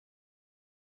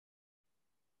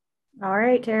All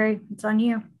right, Terry, it's on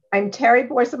you. I'm Terry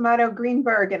Borsamato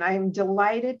Greenberg, and I am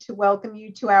delighted to welcome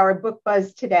you to our book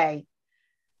buzz today.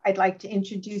 I'd like to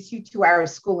introduce you to our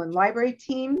school and library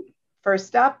team.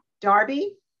 First up,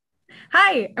 Darby.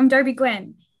 Hi, I'm Darby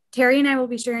Gwynn. Terry and I will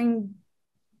be sharing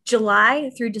July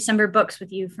through December books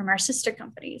with you from our sister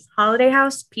companies, Holiday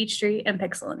House, Peachtree, and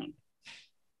Pixel and Ink.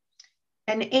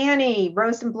 And Annie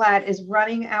Rosenblatt is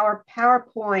running our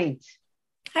PowerPoint.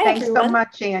 Hi, Thanks so everyone.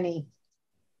 much, Annie.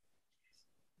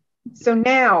 So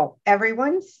now,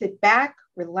 everyone sit back,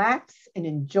 relax, and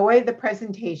enjoy the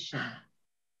presentation.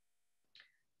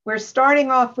 We're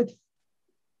starting off with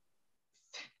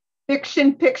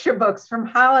fiction picture books from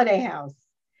Holiday House.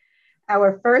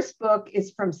 Our first book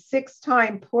is from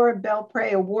six-time Pour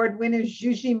Belpré Award winner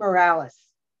Juji Morales,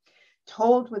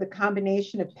 told with a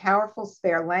combination of powerful,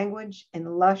 spare language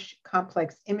and lush,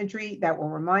 complex imagery that will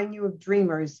remind you of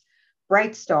dreamers.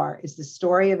 Bright Star is the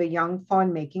story of a young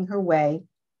fawn making her way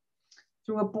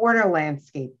through a border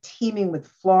landscape teeming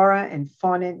with flora and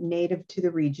fauna native to the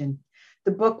region.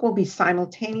 The book will be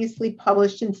simultaneously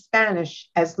published in Spanish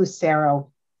as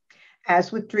Lucero.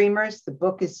 As with Dreamers, the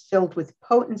book is filled with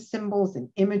potent symbols and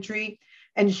imagery,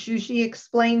 and Juji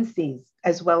explains these,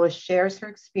 as well as shares her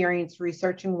experience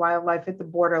researching wildlife at the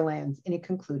borderlands in a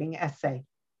concluding essay.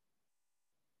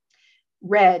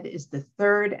 Red is the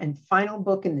third and final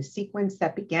book in the sequence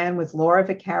that began with Laura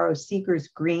Vaccaro Seeger's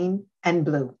Green and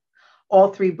Blue. All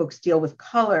three books deal with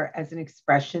color as an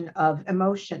expression of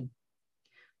emotion.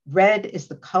 Red is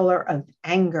the color of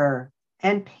anger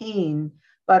and pain,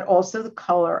 but also the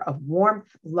color of warmth,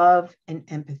 love, and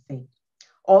empathy,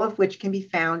 all of which can be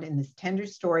found in this tender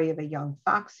story of a young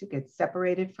fox who gets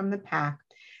separated from the pack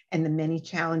and the many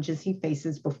challenges he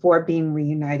faces before being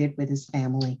reunited with his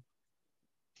family.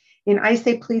 In I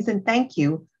Say Please and Thank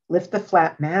You, Lift the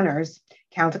Flat Manners,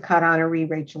 Caldecott honoree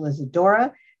Rachel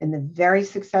Isadora and the very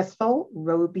successful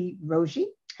Roby Roji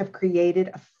have created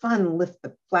a fun Lift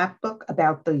the Flat book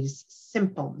about these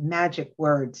simple magic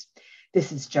words.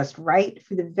 This is just right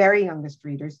for the very youngest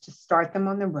readers to start them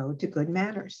on the road to good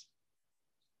manners.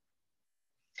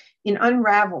 In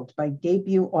Unraveled by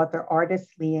debut author artist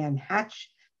Leanne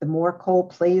Hatch, the more Cole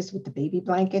plays with the baby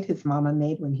blanket his mama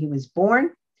made when he was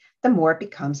born, the more it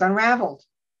becomes unraveled.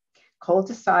 Cole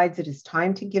decides it is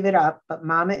time to give it up, but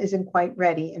mama isn't quite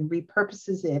ready and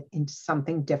repurposes it into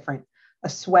something different, a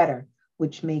sweater,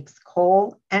 which makes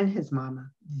Cole and his mama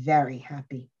very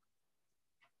happy.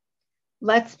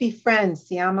 Let's Be Friends,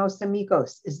 Seamos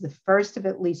Amigos is the first of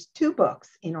at least two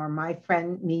books in our My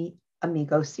Friend, Me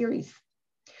Amigo series.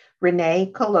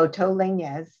 Renee Coloto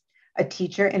Leñez, a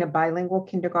teacher in a bilingual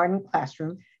kindergarten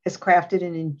classroom, has crafted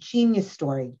an ingenious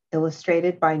story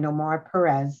illustrated by Nomar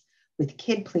Perez with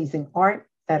kid-pleasing art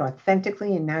that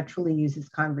authentically and naturally uses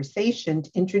conversation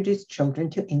to introduce children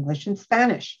to English and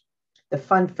Spanish. The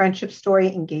fun friendship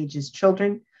story engages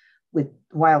children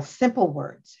while simple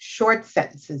words, short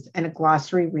sentences, and a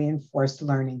glossary reinforce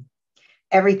learning.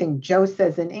 Everything Joe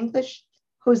says in English,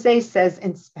 Jose says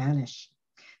in Spanish.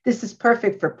 This is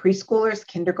perfect for preschoolers,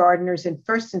 kindergarteners, and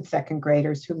first and second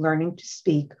graders who are learning to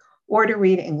speak or to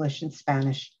read English and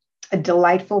Spanish. A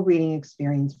delightful reading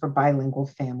experience for bilingual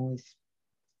families.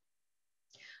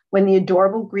 When the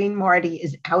adorable green Marty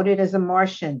is outed as a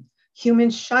Martian,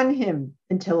 humans shun him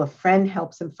until a friend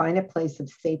helps him find a place of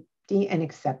safety and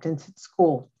acceptance at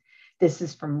school. This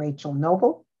is from Rachel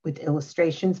Noble with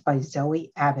illustrations by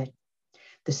Zoe Abbott.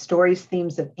 The story's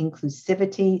themes of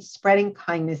inclusivity, spreading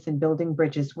kindness, and building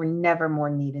bridges were never more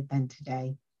needed than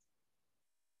today.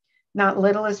 Not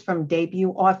Little is from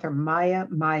debut author Maya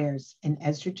Myers and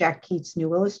Ezra Jack Keats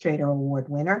New Illustrator Award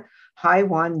winner Hai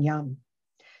Wan Young.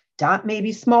 Dot may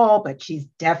be small, but she's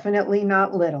definitely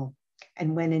not little.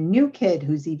 And when a new kid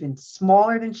who's even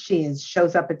smaller than she is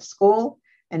shows up at school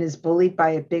and is bullied by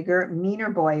a bigger, meaner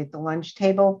boy at the lunch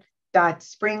table, Dot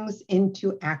springs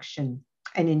into action.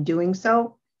 And in doing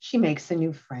so, she makes a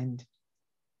new friend.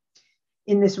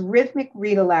 In this rhythmic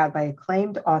read aloud by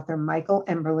acclaimed author Michael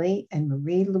Emberley and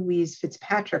Marie-Louise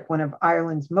Fitzpatrick, one of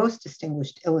Ireland's most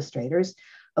distinguished illustrators,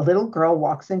 a little girl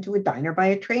walks into a diner by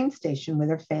a train station with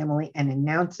her family and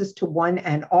announces to one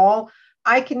and all,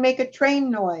 "I can make a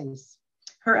train noise."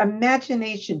 Her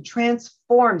imagination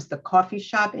transforms the coffee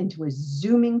shop into a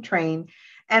zooming train,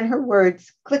 and her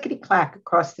words clickety-clack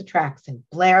across the tracks and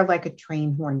blare like a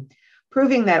train horn,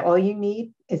 proving that all you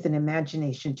need is an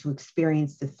imagination to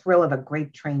experience the thrill of a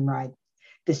great train ride.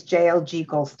 This JLG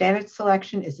Gold Standard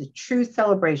selection is a true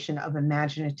celebration of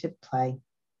imaginative play.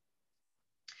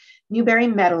 Newbery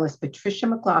medalist Patricia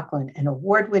McLaughlin and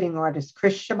award-winning artist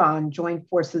Chris Chabon joined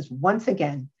forces once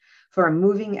again for a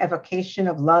moving evocation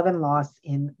of love and loss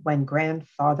in When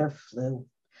Grandfather Flew.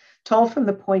 Told from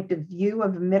the point of view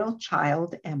of a middle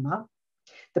child, Emma,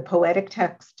 the poetic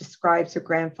text describes her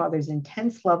grandfather's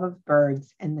intense love of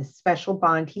birds and the special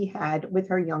bond he had with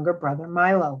her younger brother,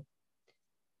 Milo.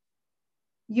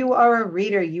 You are a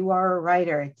reader, you are a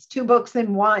writer. It's 2 books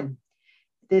in one.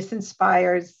 This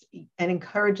inspires and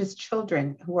encourages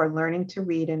children who are learning to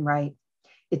read and write.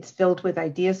 It's filled with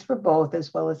ideas for both,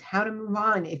 as well as how to move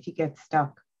on if you get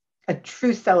stuck. A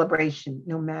true celebration,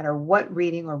 no matter what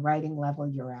reading or writing level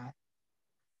you're at.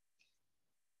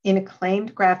 In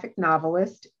acclaimed graphic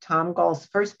novelist Tom Gall's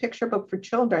first picture book for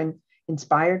children,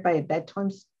 inspired by a bedtime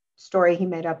story he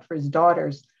made up for his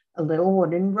daughters, a little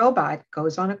wooden robot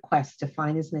goes on a quest to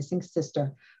find his missing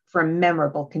sister for a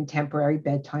memorable contemporary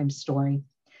bedtime story.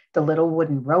 The Little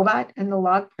Wooden Robot and the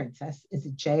Log Princess is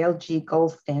a JLG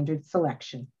Gold Standard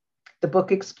selection. The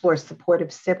book explores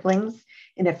supportive siblings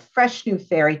in a fresh new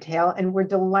fairy tale, and we're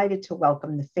delighted to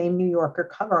welcome the famed New Yorker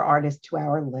cover artist to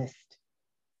our list.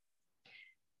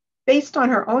 Based on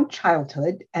her own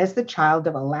childhood as the child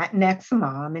of a Latinx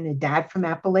mom and a dad from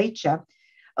Appalachia,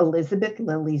 Elizabeth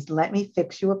Lilly's Let Me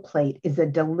Fix You a Plate is a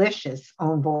delicious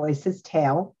Own Voices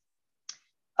tale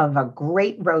of a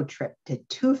great road trip to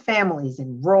 2 families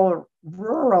in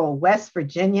rural West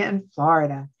Virginia and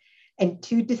Florida, and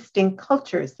 2 distinct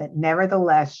cultures that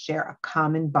nevertheless share a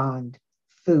common bond,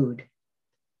 food.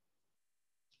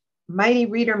 Mighty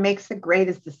Reader Makes It Great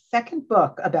is the second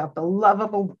book about the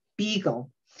lovable beagle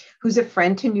who's a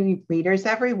friend to new readers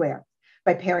everywhere.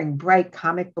 By pairing bright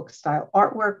comic book style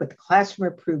artwork with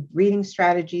classroom-approved reading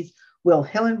strategies, Will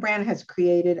Hillenbrand has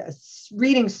created a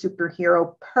reading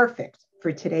superhero perfect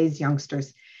for today's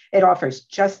youngsters. It offers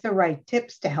just the right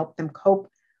tips to help them cope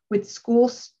with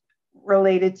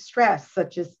school-related stress,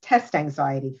 such as test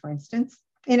anxiety, for instance,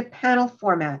 in a panel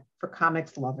format for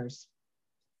comics lovers.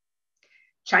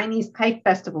 Chinese Kite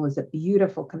Festival is a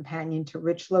beautiful companion to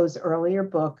Richlow's earlier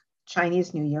book,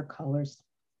 Chinese New Year Colors.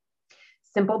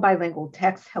 Simple bilingual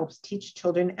text helps teach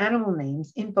children animal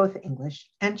names in both English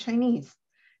and Chinese,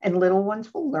 and little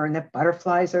ones will learn that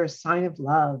butterflies are a sign of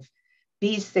love,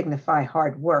 bees signify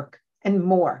hard work, and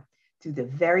more through the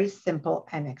very simple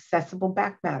and accessible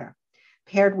back matter.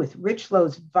 Paired with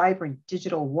Richlow's vibrant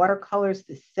digital watercolors,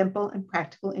 this simple and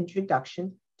practical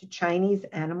introduction to Chinese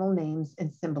animal names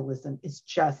and symbolism is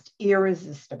just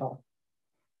irresistible.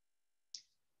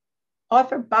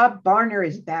 Author Bob Barner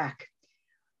is back.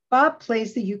 Bob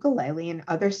plays the ukulele and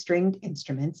other stringed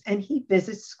instruments, and he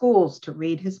visits schools to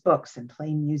read his books and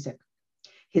play music.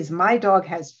 His My Dog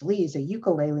Has Fleas, a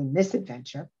ukulele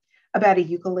misadventure about a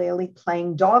ukulele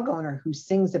playing dog owner who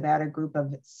sings about a group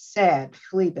of sad,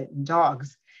 flea-bitten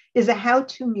dogs, is a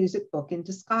how-to music book in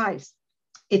disguise.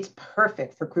 It's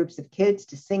perfect for groups of kids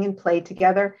to sing and play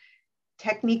together.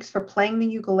 Techniques for playing the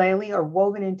ukulele are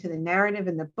woven into the narrative,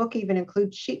 and the book even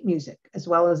includes sheet music, as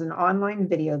well as an online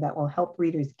video that will help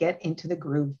readers get into the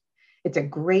groove. It's a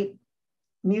great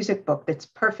music book that's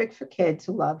perfect for kids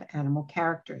who love animal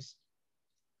characters.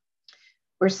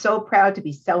 We're so proud to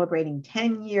be celebrating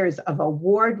 10 years of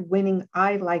award-winning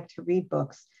I Like to Read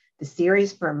books, the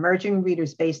series for emerging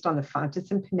readers based on the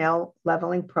Fountas and Pinnell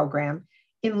leveling program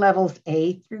in levels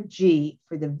A through G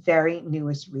for the very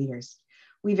newest readers.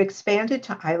 We've expanded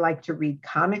to I Like to Read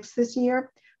comics this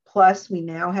year. Plus, we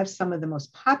now have some of the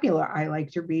most popular I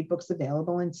Like to Read books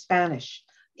available in Spanish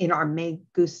in our Me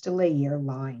Gusta Leer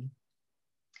line.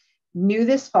 New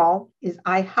this fall is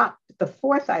I Hop, the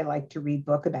 4th I Like to Read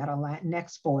book about a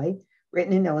Latinx boy,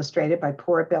 written and illustrated by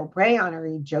Pura Belbray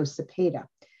honoree Joe Cepeda.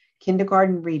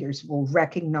 Kindergarten readers will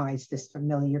recognize this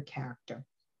familiar character.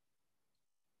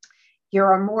 Here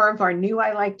are more of our new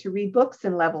I Like to Read books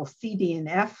in level C, D, and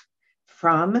F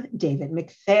from David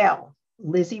McPhail,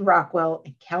 Lizzie Rockwell,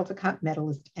 and Caldecott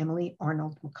medalist Emily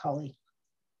Arnold McCulley.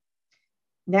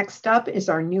 Next up is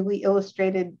our newly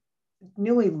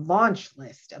launched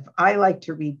list of I Like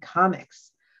to Read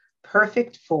comics,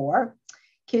 perfect for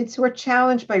kids who are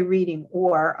challenged by reading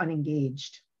or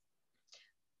unengaged.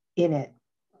 In it,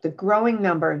 the growing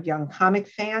number of young comic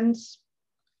fans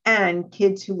and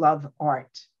kids who love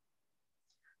art.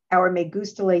 Our Me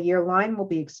Gusta Leer line will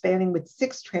be expanding with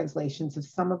 6 translations of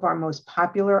some of our most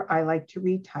popular I Like to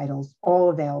Read titles, all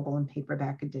available in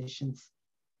paperback editions.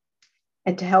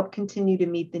 And to help continue to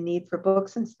meet the need for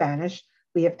books in Spanish,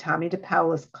 we have Tommy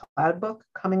DePaola's Cloud Book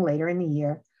coming later in the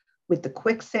year, with the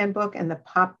Quicksand book and the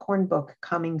Popcorn book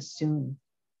coming soon.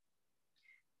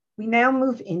 We now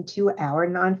move into our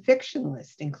nonfiction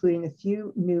list, including a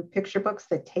few new picture books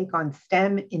that take on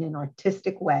STEM in an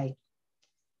artistic way.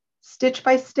 Stitch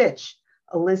by Stitch,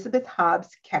 Elizabeth Hobbs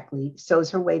Keckley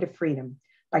sews her way to freedom,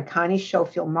 by Connie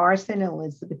Schofield Morrison and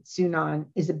Elizabeth Zunon,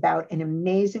 is about an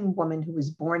amazing woman who was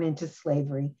born into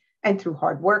slavery and through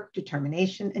hard work,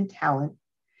 determination, and talent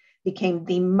became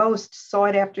the most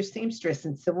sought-after seamstress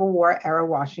in Civil War era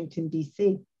Washington,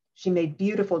 D.C. She made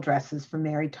beautiful dresses for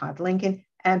Mary Todd Lincoln,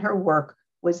 and her work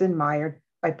was admired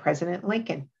by President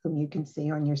Lincoln, whom you can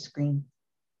see on your screen.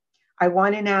 I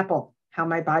Want an Apple, How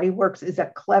My Body Works is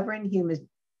a clever and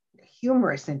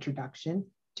humorous introduction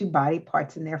to body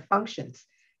parts and their functions.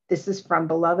 This is from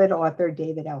beloved author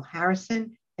David L.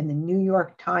 Harrison and the New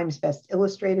York Times best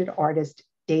illustrated artist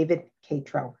David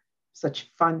Catro.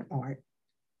 Such fun art.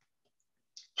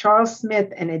 Charles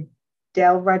Smith and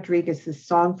Adele Rodriguez's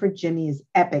Song for Jimmy is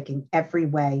epic in every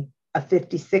way. A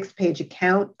 56-page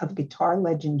account of guitar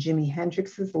legend Jimi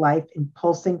Hendrix's life in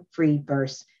pulsing free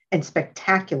verse and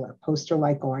spectacular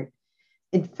poster-like art.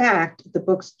 In fact, the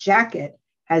book's jacket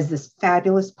has this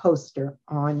fabulous poster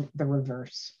on the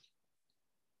reverse.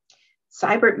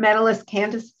 Sybert medalist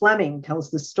Candace Fleming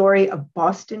tells the story of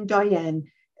Boston Doyenne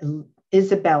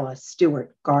Isabella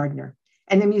Stewart Gardner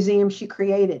and the museum she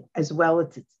created, as well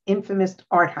as its infamous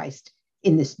art heist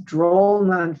in this droll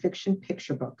nonfiction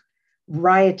picture book,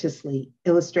 riotously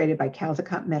illustrated by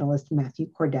Caldecott medalist Matthew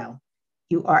Cordell.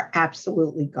 You are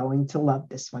absolutely going to love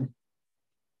this one.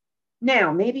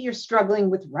 Now, maybe you're struggling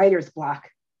with writer's block.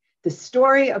 The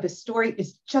Story of a Story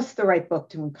is just the right book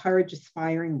to encourage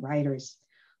aspiring writers.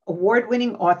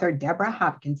 Award-winning author Deborah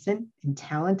Hopkinson and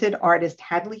talented artist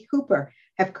Hadley Hooper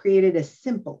have created a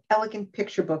simple, elegant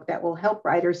picture book that will help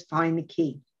writers find the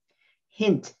key.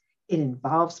 Hint, it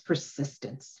involves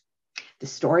persistence. The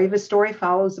Story of a Story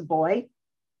follows a boy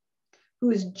who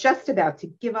is just about to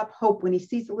give up hope when he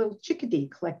sees a little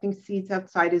chickadee collecting seeds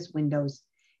outside his windows.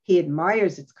 He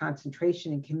admires its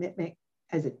concentration and commitment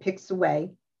as it picks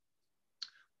away,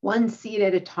 one seed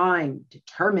at a time,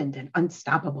 determined and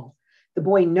unstoppable. The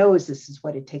boy knows this is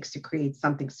what it takes to create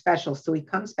something special, so he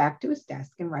comes back to his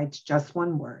desk and writes just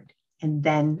one word, and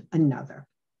then another.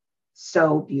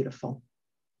 So beautiful.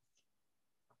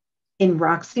 In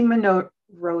Roxy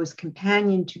Monroe's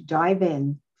companion to Dive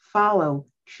In, follow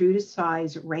true to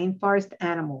size rainforest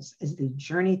animals as they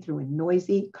journey through a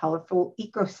noisy, colorful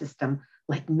ecosystem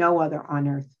like no other on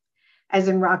Earth. As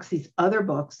in Roxy's other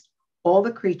books, all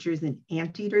the creatures in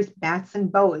Anteaters, Bats,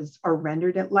 and Boas are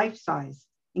rendered at life size,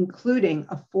 including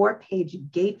a 4-page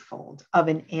gatefold of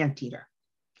an anteater.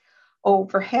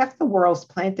 Over half the world's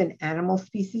plant and animal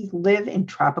species live in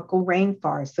tropical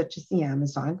rainforests, such as the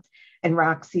Amazon, and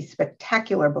Roxy's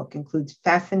spectacular book includes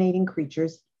fascinating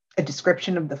creatures, a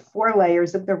description of the 4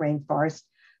 layers of the rainforest,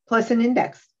 plus an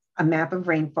index, a map of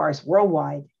rainforests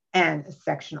worldwide, and a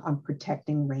section on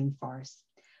protecting rainforests.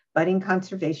 Budding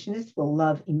conservationists will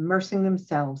love immersing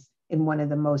themselves in one of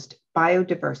the most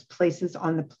biodiverse places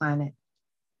on the planet.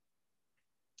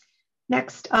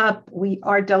 Next up, we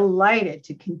are delighted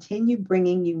to continue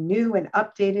bringing you new and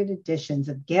updated editions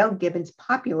of Gail Gibbons'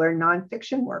 popular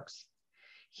nonfiction works.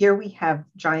 Here we have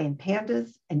Giant Pandas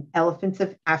and Elephants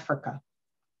of Africa.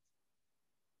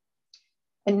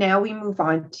 And now we move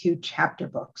on to chapter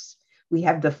books. We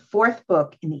have the 4th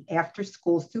book in the After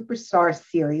School Superstar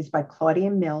series by Claudia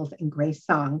Mills and Grace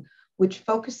Song, which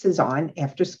focuses on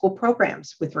after-school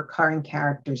programs with recurring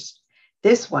characters.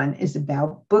 This one is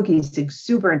about Boogie's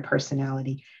exuberant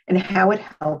personality and how it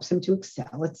helps him to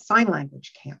excel at sign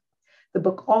language camp. The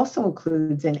book also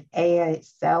includes an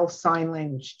ASL sign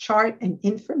language chart and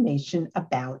information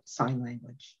about sign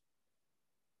language.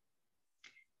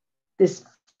 This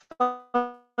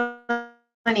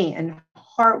funny and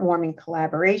heartwarming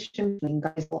collaboration between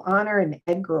Geisel Honor and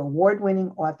Edgar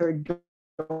Award-winning author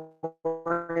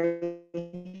Dory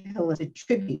Hill is a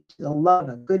tribute to the love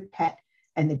of a good pet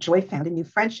and the joy found in new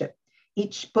friendship.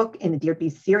 Each book in the Dear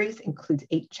Beast series includes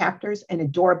 8 chapters and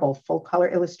adorable full-color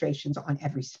illustrations on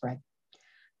every spread.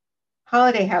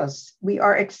 Holiday House, we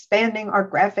are expanding our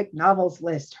graphic novels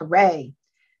list. Hooray!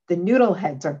 The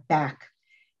Noodleheads are back.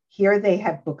 Here they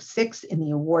have book 6 in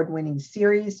the award-winning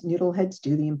series, Noodleheads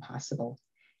Do the Impossible.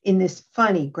 In this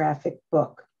funny graphic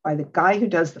book by the guy who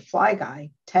does The Fly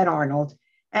Guy, Ted Arnold,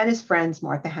 and his friends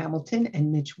Martha Hamilton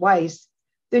and Mitch Weiss,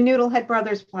 the Noodlehead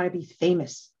brothers want to be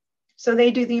famous. So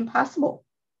they do the impossible.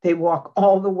 They walk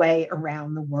all the way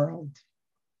around the world.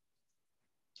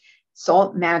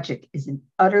 Salt Magic is an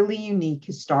utterly unique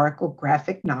historical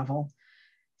graphic novel,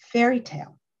 Fairy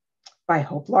Tale, by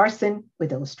Hope Larson,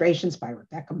 with illustrations by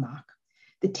Rebecca Mock,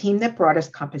 the team that brought us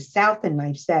Compass South and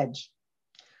Knife's Edge.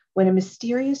 When a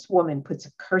mysterious woman puts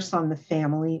a curse on the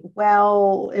family,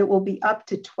 well, it will be up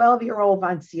to 12-year-old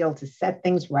Von Seal to set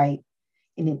things right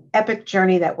in an epic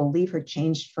journey that will leave her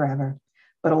changed forever.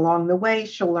 But along the way,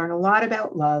 she'll learn a lot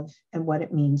about love and what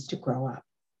it means to grow up.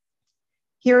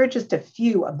 Here are just a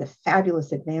few of the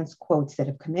fabulous advanced quotes that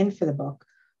have come in for the book,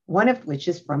 one of which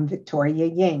is from Victoria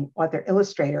Ying, author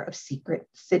illustrator of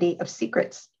City of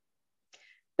Secrets.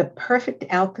 The perfect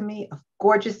alchemy of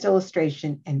gorgeous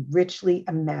illustration and richly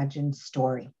imagined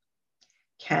story.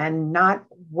 Cannot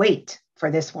wait for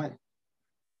this one.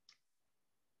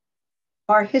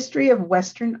 Our history of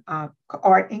Western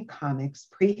art and comics,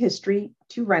 prehistory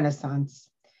to Renaissance,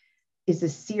 is a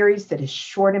series that is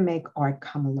sure to make art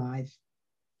come alive.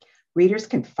 Readers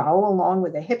can follow along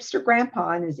with a hipster grandpa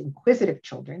and his inquisitive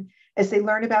children as they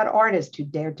learn about artists who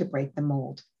dared to break the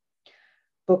mold.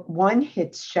 Book 1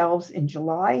 hits shelves in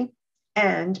July,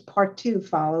 and Part 2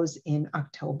 follows in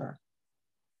October.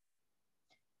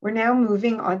 We're now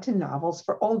moving on to novels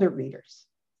for older readers.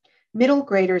 Middle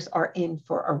graders are in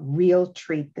for a real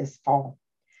treat this fall.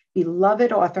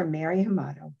 Beloved author Mary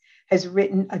Hamato has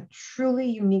written a truly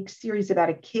unique series about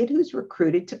a kid who's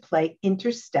recruited to play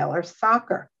interstellar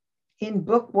soccer. In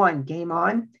Book 1, Game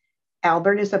On,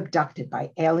 Albert is abducted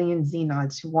by alien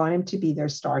Xenods who want him to be their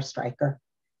star striker.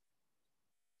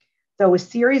 Though a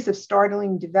series of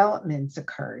startling developments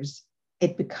occurs,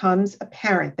 it becomes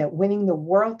apparent that winning the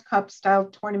World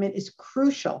Cup-style tournament is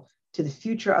crucial to the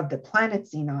future of the planet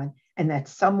Xenon, and that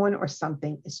someone or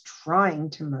something is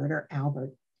trying to murder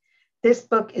Albert. This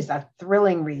book is a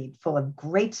thrilling read, full of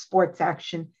great sports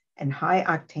action and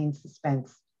high-octane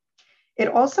suspense. It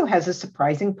also has a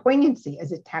surprising poignancy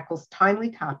as it tackles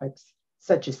timely topics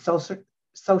such as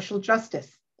social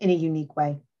justice in a unique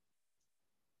way.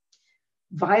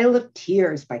 Vial of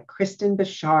Tears by Kristen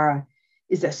Bashara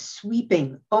is a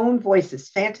sweeping own voices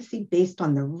fantasy based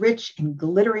on the rich and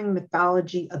glittering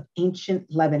mythology of ancient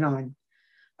Lebanon.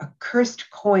 A cursed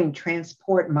coin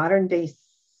transports modern-day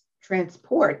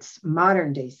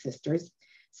sisters,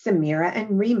 Samira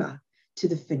and Rima, to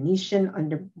the Phoenician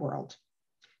underworld.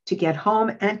 To get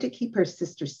home and to keep her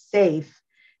sisters safe,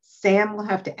 Sam will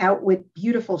have to outwit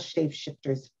beautiful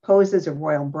shapeshifters, pose as a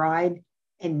royal bride,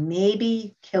 and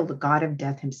maybe kill the god of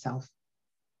death himself.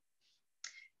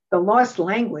 The Lost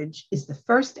Language is the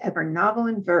first ever novel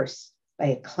in verse by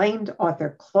acclaimed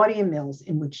author Claudia Mills,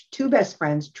 in which two best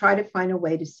friends try to find a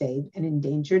way to save an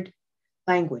endangered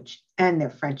language and their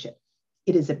friendship.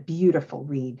 It is a beautiful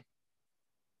read.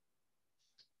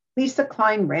 Lisa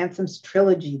Klein Ransom's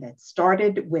trilogy that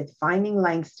started with Finding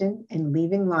Langston and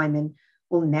Leaving Lyman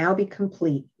will now be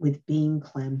complete with Being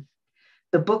Clem.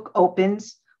 The book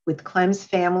opens with Clem's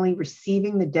family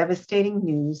receiving the devastating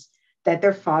news that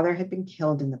their father had been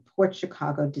killed in the Port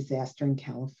Chicago disaster in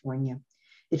California.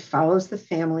 It follows the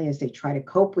family as they try to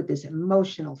cope with this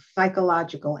emotional,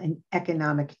 psychological, and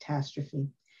economic catastrophe.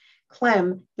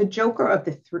 Clem, the joker of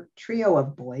the trio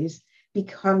of boys,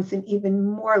 becomes an even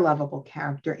more lovable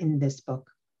character in this book.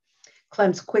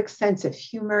 Clem's quick sense of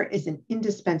humor is an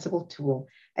indispensable tool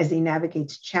as he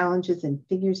navigates challenges and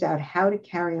figures out how to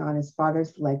carry on his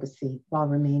father's legacy while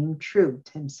remaining true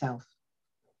to himself.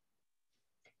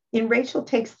 In Rachel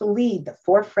Takes the Lead, the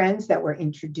four friends that were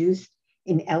introduced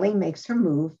in Ellie Makes Her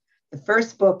Move, the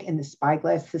first book in the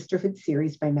Spyglass Sisterhood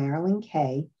series by Marilyn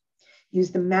Kay,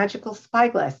 use the magical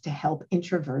spyglass to help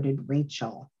introverted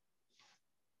Rachel.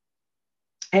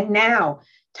 And now,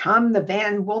 Tom the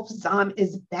Van Wolfzam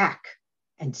is back,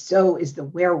 and so is the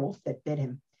werewolf that bit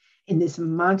him, in this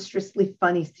monstrously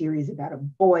funny series about a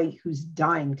boy who's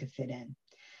dying to fit in.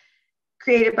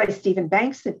 Created by Stephen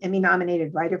Banks, an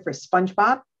Emmy-nominated writer for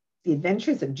SpongeBob, The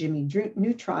Adventures of Jimmy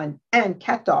Neutron, and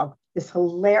CatDog, this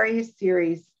hilarious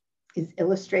series is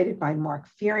illustrated by Mark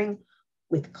Fearing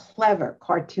with clever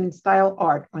cartoon-style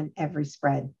art on every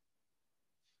spread.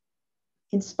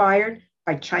 Inspired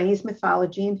by Chinese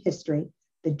mythology and history,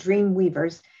 The Dream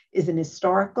Weavers is an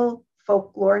historical,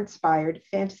 folklore-inspired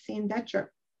fantasy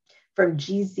adventure from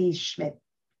G.Z. Schmidt.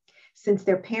 Since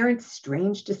their parents'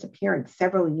 strange disappearance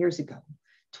several years ago,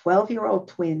 12-year-old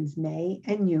twins May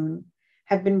and Yoon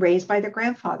have been raised by their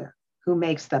grandfather, who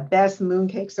makes the best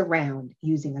mooncakes around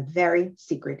using a very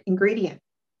secret ingredient.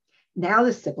 Now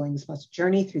the siblings must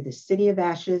journey through the City of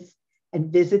Ashes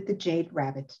and visit the Jade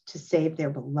Rabbit to save their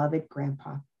beloved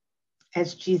grandpa.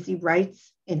 As G.Z.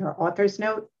 writes in her author's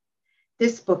note,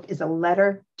 this book is a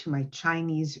letter to my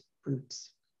Chinese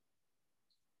roots.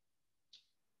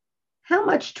 How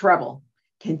much trouble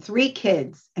can three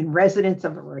kids and residents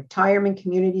of a retirement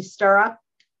community stir up?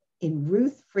 In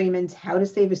Ruth Freeman's How to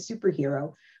Save a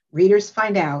Superhero, readers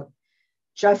find out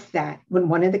just that when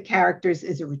one of the characters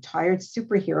is a retired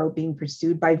superhero being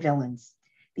pursued by villains.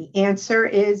 The answer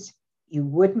is, you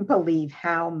wouldn't believe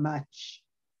how much.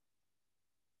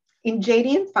 In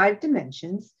JD in 5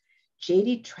 Dimensions,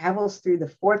 JD travels through the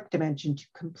fourth dimension to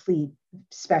complete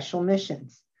special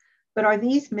missions. But are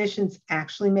these missions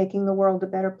actually making the world a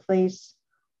better place?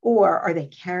 Or are they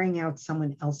carrying out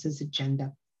someone else's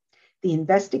agenda? The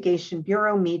Investigation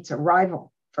Bureau meets a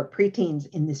rival for preteens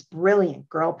in this brilliant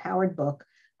girl-powered book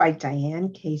by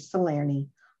Diane K. Salerni,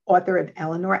 author of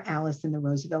Eleanor Alice and the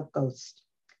Roosevelt Ghost,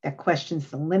 that questions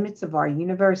the limits of our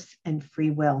universe and free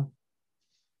will.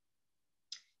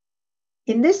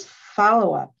 In this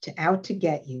follow-up to Out to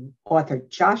Get You, author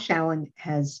Josh Allen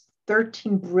has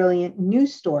 13 brilliant new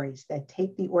stories that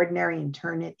take the ordinary and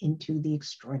turn it into the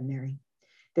extraordinary.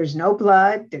 There's no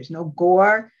blood, there's no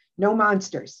gore, no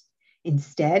monsters.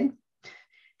 Instead,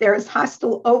 there is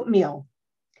hostile oatmeal.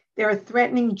 There are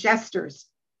threatening jesters,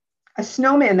 a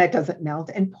snowman that doesn't melt,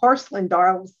 and porcelain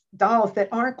dolls that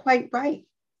aren't quite right.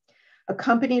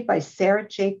 Accompanied by Sarah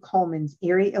J. Coleman's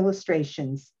eerie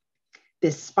illustrations,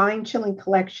 this spine-chilling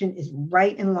collection is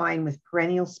right in line with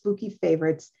perennial spooky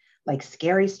favorites like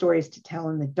Scary Stories to Tell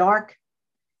in the Dark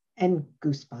and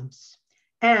Goosebumps.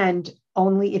 And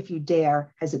Only If You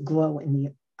Dare has a glow in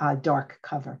the dark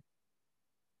cover.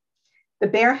 The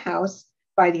Bear House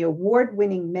by the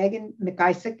award-winning Megan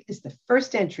McIsaac is the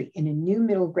first entry in a new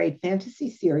middle grade fantasy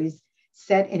series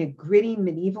set in a gritty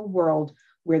medieval world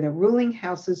where the ruling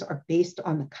houses are based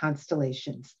on the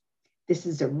constellations. This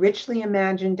is a richly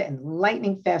imagined and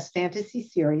lightning-fast fantasy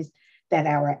series that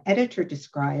our editor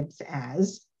describes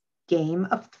as Game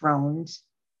of Thrones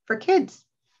for kids.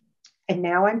 And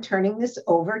now I'm turning this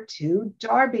over to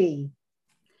Darby.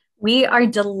 We are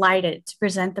delighted to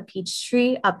present the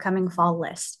Peachtree upcoming fall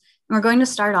list. And we're going to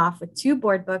start off with 2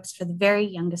 board books for the very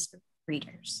youngest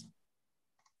readers.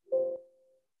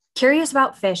 Curious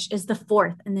About Fish is the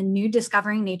 4th in the new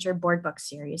Discovering Nature board book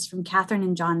series from Catherine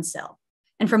and John Sill.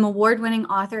 And from award-winning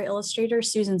author-illustrator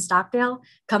Susan Stockdale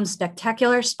comes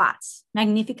Spectacular Spots,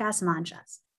 Magnificas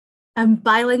Manchas, a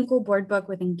bilingual board book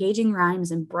with engaging rhymes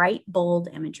and bright, bold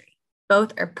imagery.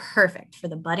 Both are perfect for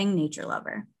the budding nature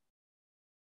lover.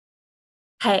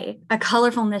 Hey, A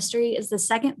Colorful Mystery is the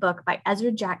 2nd book by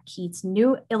Ezra Jack Keats'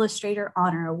 new Illustrator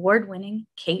Honor award-winning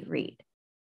Kate Reed.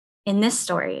 In this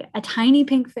story, a tiny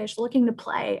pink fish looking to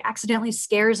play accidentally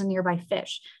scares a nearby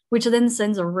fish, which then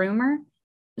starts a rumor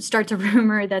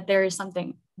that there is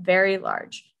something very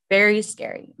large, very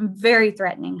scary, very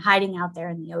threatening hiding out there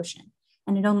in the ocean,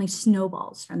 and it only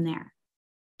snowballs from there.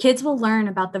 Kids will learn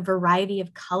about the variety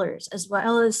of colors as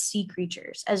well as sea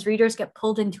creatures as readers get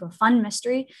pulled into a fun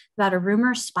mystery about a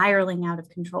rumor spiraling out of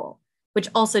control, which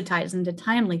also ties into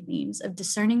timely themes of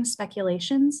discerning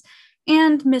speculations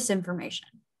and misinformation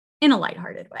in a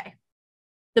lighthearted way.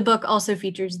 The book also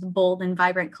features the bold and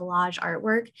vibrant collage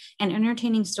artwork and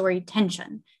entertaining story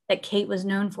tension that Kate was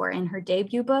known for in her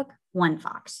debut book, One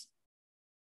Fox.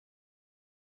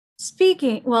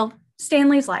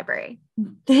 Stanley's Library.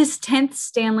 This 10th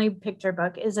Stanley picture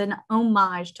book is an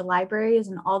homage to libraries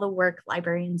and all the work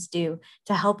librarians do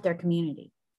to help their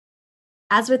community.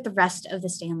 As with the rest of the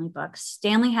Stanley books,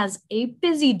 Stanley has a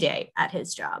busy day at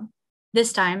his job,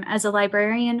 this time as a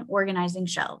librarian organizing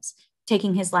shelves,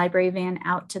 taking his library van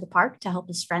out to the park to help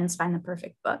his friends find the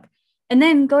perfect book, and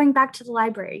then going back to the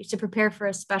library to prepare for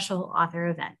a special author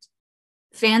event.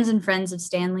 Fans and friends of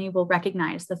Stanley will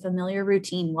recognize the familiar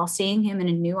routine while seeing him in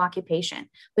a new occupation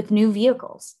with new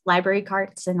vehicles, library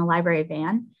carts, and a library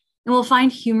van, and will find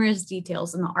humorous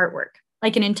details in the artwork,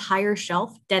 like an entire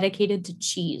shelf dedicated to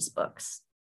cheese books.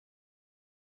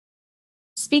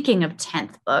 Speaking of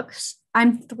 10th books,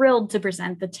 I'm thrilled to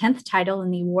present the 10th title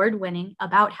in the award-winning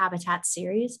About Habitat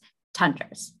series,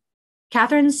 Tundras.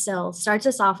 Catherine Sill starts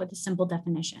us off with a simple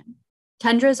definition.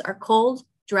 Tundras are cold,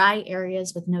 dry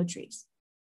areas with no trees.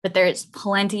 But there is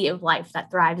plenty of life that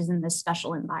thrives in this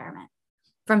special environment.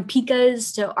 From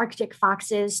pikas to Arctic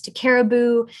foxes to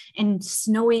caribou and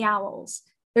snowy owls,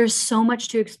 there's so much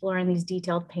to explore in these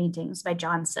detailed paintings by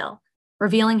John Sill,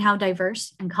 revealing how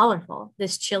diverse and colorful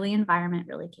this chilly environment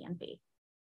really can be.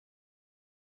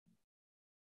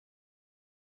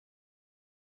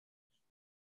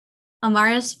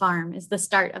 Amara's Farm is the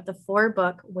start of the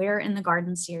 4-book Where in the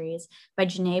Garden series by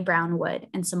Janae Brown Wood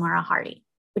and Samara Hardy,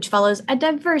 which follows a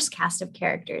diverse cast of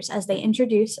characters as they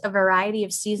introduce a variety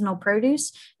of seasonal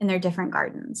produce in their different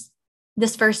gardens.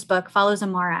 This first book follows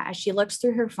Amara as she looks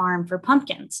through her farm for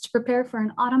pumpkins to prepare for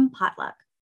an autumn potluck.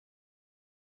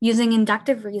 Using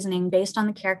inductive reasoning based on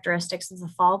the characteristics of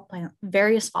the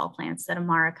various fall plants that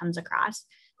Amara comes across,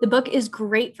 the book is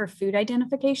great for food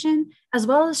identification, as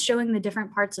well as showing the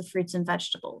different parts of fruits and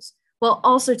vegetables, while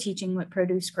also teaching what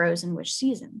produce grows in which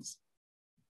seasons.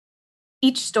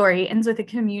 Each story ends with a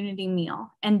community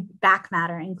meal and back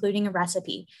matter, including a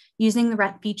recipe, using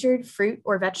the featured fruit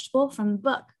or vegetable from the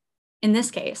book. In this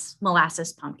case,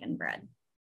 molasses pumpkin bread.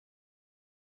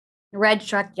 Red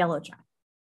Truck, Yellow Truck.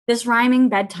 This rhyming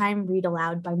bedtime read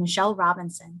aloud by Michelle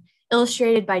Robinson,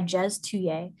 illustrated by Jez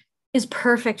Touye, is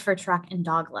perfect for truck and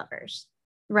dog lovers.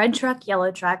 Red Truck,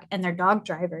 Yellow Truck, and their dog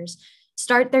drivers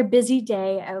start their busy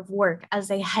day of work as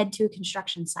they head to a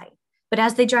construction site. But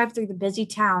as they drive through the busy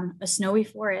town, a snowy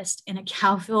forest, and a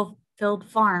cow-filled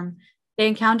farm, they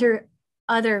encounter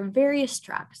other various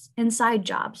trucks and side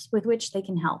jobs with which they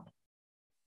can help.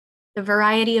 The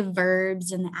variety of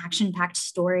verbs and the action-packed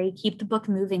story keep the book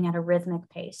moving at a rhythmic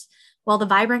pace, while the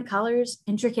vibrant colors,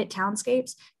 intricate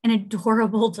townscapes, and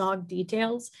adorable dog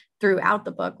details throughout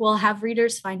the book will have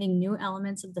readers finding new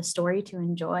elements of the story to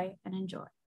enjoy and enjoy.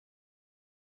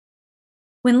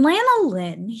 When Lana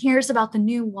Lynn hears about the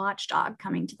new watchdog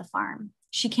coming to the farm,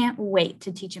 she can't wait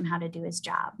to teach him how to do his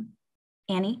job.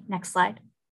 Annie, next slide.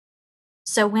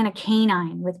 So when a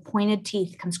canine with pointed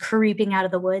teeth comes creeping out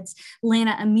of the woods,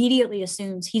 Lana immediately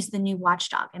assumes he's the new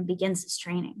watchdog and begins his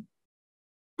training.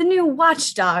 The new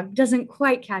watchdog doesn't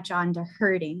quite catch on to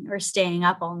herding or staying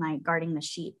up all night guarding the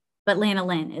sheep, but Lana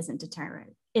Lynn isn't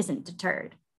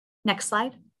deterred. Next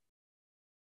slide.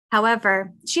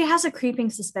 However, she has a creeping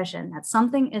suspicion that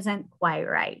something isn't quite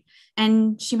right,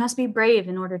 and she must be brave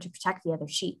in order to protect the other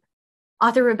sheep.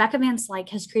 Author Rebecca Van Slyke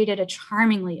has created a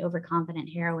charmingly overconfident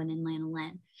heroine in Lana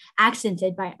Lynn,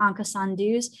 accented by Anka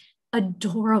Sandhu's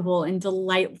adorable and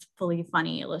delightfully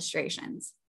funny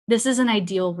illustrations. This is an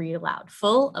ideal read aloud,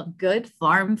 full of good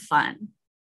farm fun.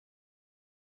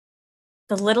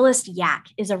 The Littlest Yak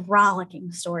is a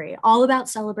rollicking story all about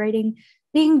celebrating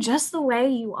being just the way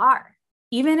you are,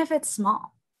 even if it's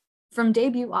small, from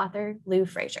debut author Lou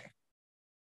Fraser.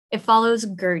 It follows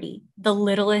Gertie, the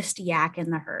littlest yak in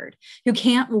the herd, who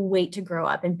can't wait to grow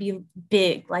up and be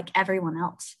big like everyone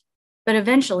else, but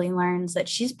eventually learns that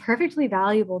she's perfectly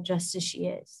valuable just as she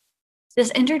is.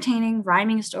 This entertaining,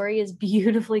 rhyming story is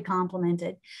beautifully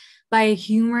complemented by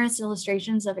humorous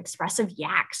illustrations of expressive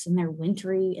yaks in their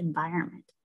wintry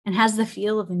environment and has the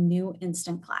feel of a new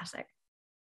instant classic.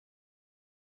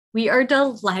 We are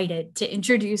delighted to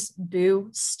introduce Boo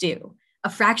Stew, a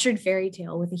fractured fairy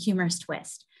tale with a humorous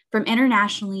twist, from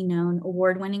internationally known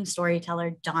award-winning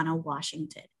storyteller Donna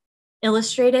Washington,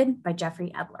 illustrated by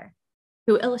Jeffrey Ebler,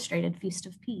 who illustrated Feast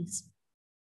of Peas.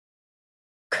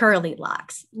 Curly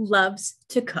Locks loves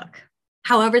to cook.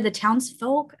 However, the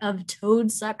townsfolk of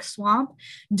Toadsuck Swamp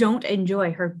don't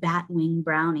enjoy her batwing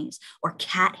brownies or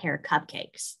cat hair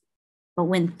cupcakes. But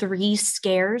when 3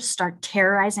 scares start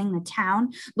terrorizing the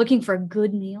town looking for a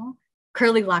good meal,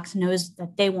 Curly Locks knows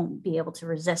that they won't be able to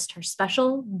resist her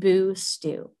special Boo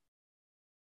Stew.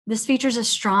 This features a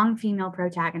strong female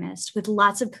protagonist with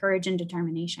lots of courage and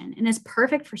determination and is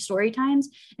perfect for story times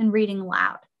and reading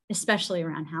aloud, especially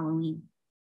around Halloween.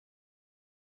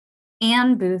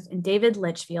 Anne Booth and David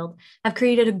Litchfield have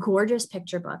created a gorgeous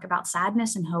picture book about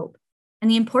sadness and hope and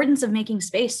the importance of making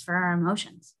space for our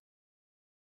emotions.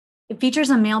 It features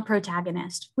a male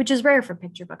protagonist, which is rare for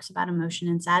picture books about emotion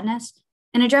and sadness,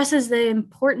 and addresses the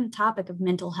important topic of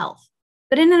mental health,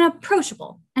 but in an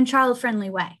approachable and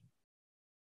child-friendly way.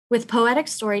 With poetic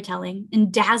storytelling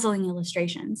and dazzling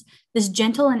illustrations, this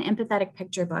gentle and empathetic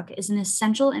picture book is an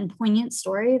essential and poignant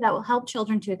story that will help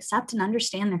children to accept and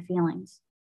understand their feelings.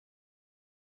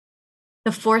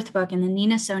 The 4th book in the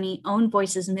Nina Soni Own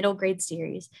Voices middle grade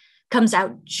series comes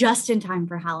out just in time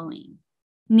for Halloween.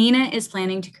 Nina is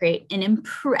planning to create an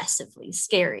impressively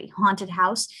scary haunted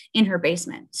house in her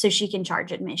basement so she can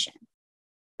charge admission.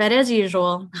 But as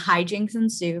usual, hijinks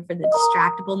ensue for the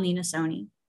distractible Nina Soni.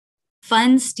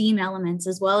 Fun STEAM elements,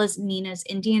 as well as Nina's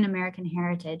Indian American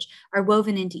heritage, are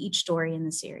woven into each story in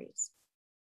the series.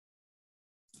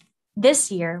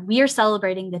 This year, we are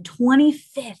celebrating the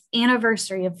 25th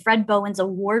anniversary of Fred Bowen's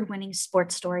award-winning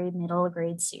sports story middle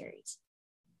grade series,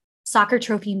 Soccer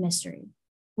Trophy Mystery,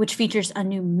 which features a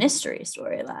new mystery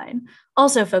storyline,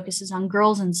 also focuses on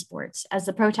girls in sports as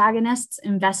the protagonists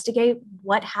investigate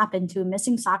what happened to a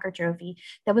missing soccer trophy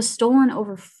that was stolen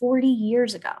over 40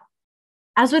 years ago.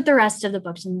 As with the rest of the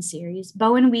books in the series,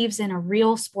 Bowen weaves in a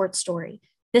real sports story,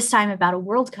 this time about a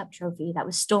World Cup trophy that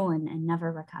was stolen and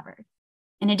never recovered.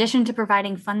 In addition to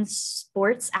providing fun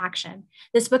sports action,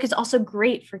 this book is also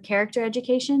great for character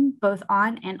education, both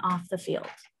on and off the field.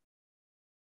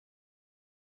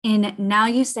 In Now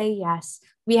You Say Yes,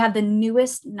 we have the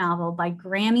newest novel by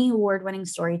Grammy Award-winning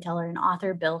storyteller and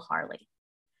author Bill Harley.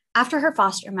 After her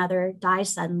foster mother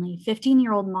dies suddenly,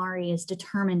 15-year-old Mari is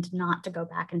determined not to go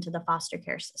back into the foster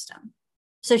care system.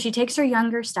 So she takes her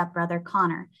younger stepbrother,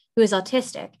 Connor, who is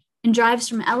autistic and drives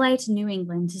from LA to New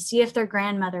England to see if their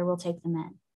grandmother will take them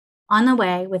in. On the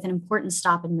way, with an important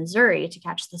stop in Missouri to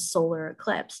catch the solar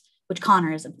eclipse, which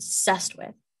Connor is obsessed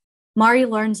with, Mari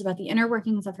learns about the inner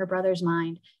workings of her brother's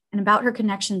mind and about her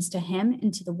connections to him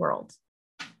and to the world.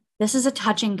 This is a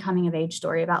touching coming-of-age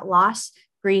story about loss,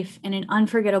 grief, and an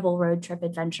unforgettable road trip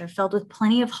adventure filled with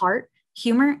plenty of heart,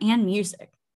 humor, and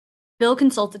music. Bill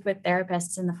consulted with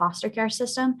therapists in the foster care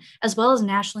system, as well as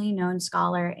nationally known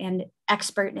scholar and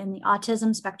expert in the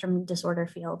autism spectrum disorder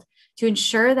field, to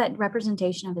ensure that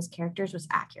representation of his characters was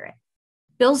accurate.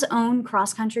 Bill's own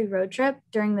cross-country road trip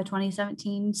during the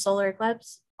 2017 solar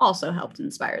eclipse also helped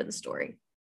inspire the story.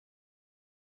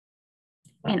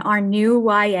 And our new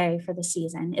YA for the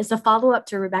season is the follow-up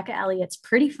to Rebecca Elliott's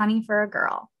Pretty Funny for a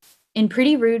Girl. In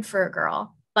Pretty Rude for a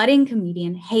Girl, budding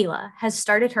comedian Hayla has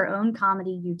started her own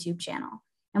comedy YouTube channel.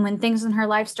 And when things in her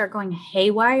life start going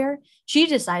haywire, she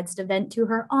decides to vent to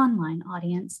her online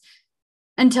audience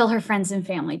until her friends and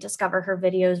family discover her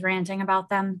videos ranting about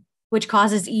them, which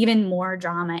causes even more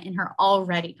drama in her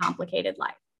already complicated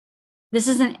life. This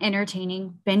is an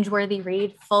entertaining, binge-worthy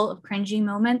read full of cringy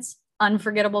moments,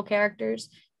 unforgettable characters,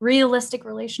 realistic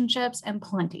relationships, and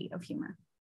plenty of humor.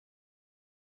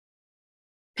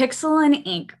 Pixel and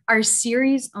Ink, our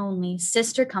series-only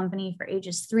sister company for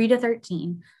ages 3 to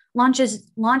 13,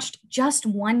 launched just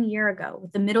 1 year ago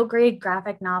with the middle-grade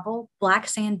graphic novel Black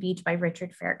Sand Beach by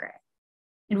Richard Fairgray.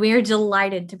 And we are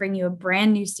delighted to bring you a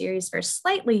brand new series for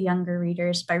slightly younger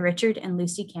readers by Richard and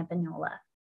Lucy Campagnola.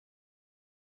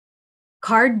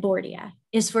 Cardboardia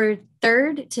is for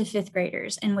 3rd to 5th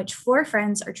graders, in which 4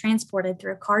 friends are transported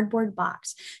through a cardboard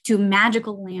box to a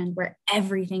magical land where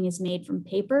everything is made from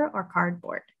paper or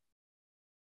cardboard.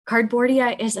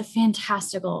 Cardboardia is a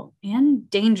fantastical and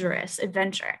dangerous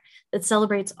adventure that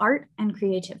celebrates art and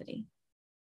creativity.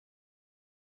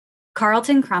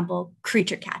 Carlton Crumple,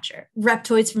 Creature Catcher,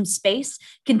 Reptoids from Space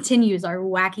continues our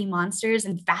wacky monsters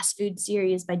and fast food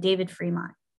series by David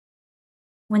Fremont.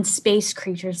 When space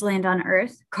creatures land on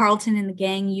Earth, Carlton and the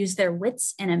gang use their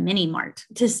wits and a mini-mart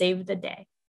to save the day.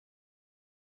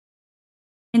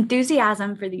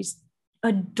 Enthusiasm for these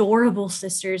adorable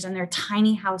sisters and their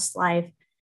tiny house life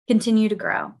continue to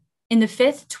grow. In the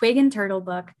 5th Twig and Turtle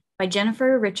book by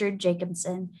Jennifer Richard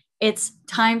Jacobson, it's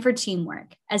time for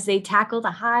teamwork as they tackle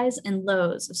the highs and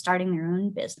lows of starting their own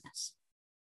business.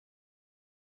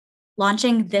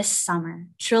 Launching this summer,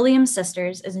 Trillium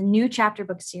Sisters is a new chapter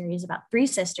book series about 3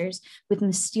 sisters with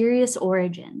mysterious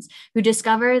origins who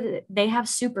discover that they have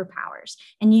superpowers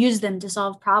and use them to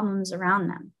solve problems around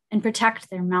them and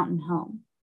protect their mountain home.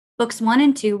 Books 1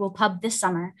 and 2 will pub this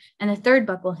summer, and the 3rd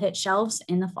book will hit shelves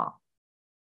in the fall.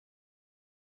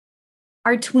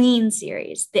 Our tween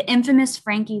series, The Infamous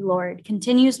Frankie Lord,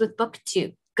 continues with book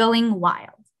 2, Going Wild.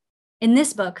 In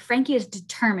this book, Frankie is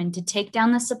determined to take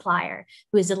down the supplier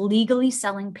who is illegally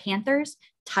selling panthers,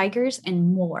 tigers,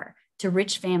 and more to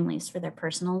rich families for their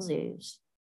personal zoos.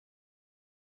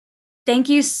 Thank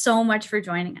you so much for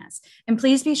joining us. And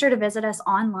please be sure to visit us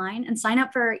online and sign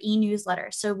up for our e-newsletter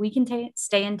so we can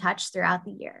stay in touch throughout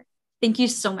the year. Thank you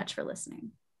so much for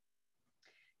listening.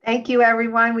 Thank you,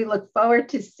 everyone. We look forward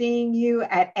to seeing you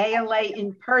at ALA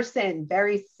in person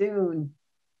very soon.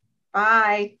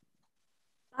 Bye.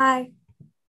 Bye.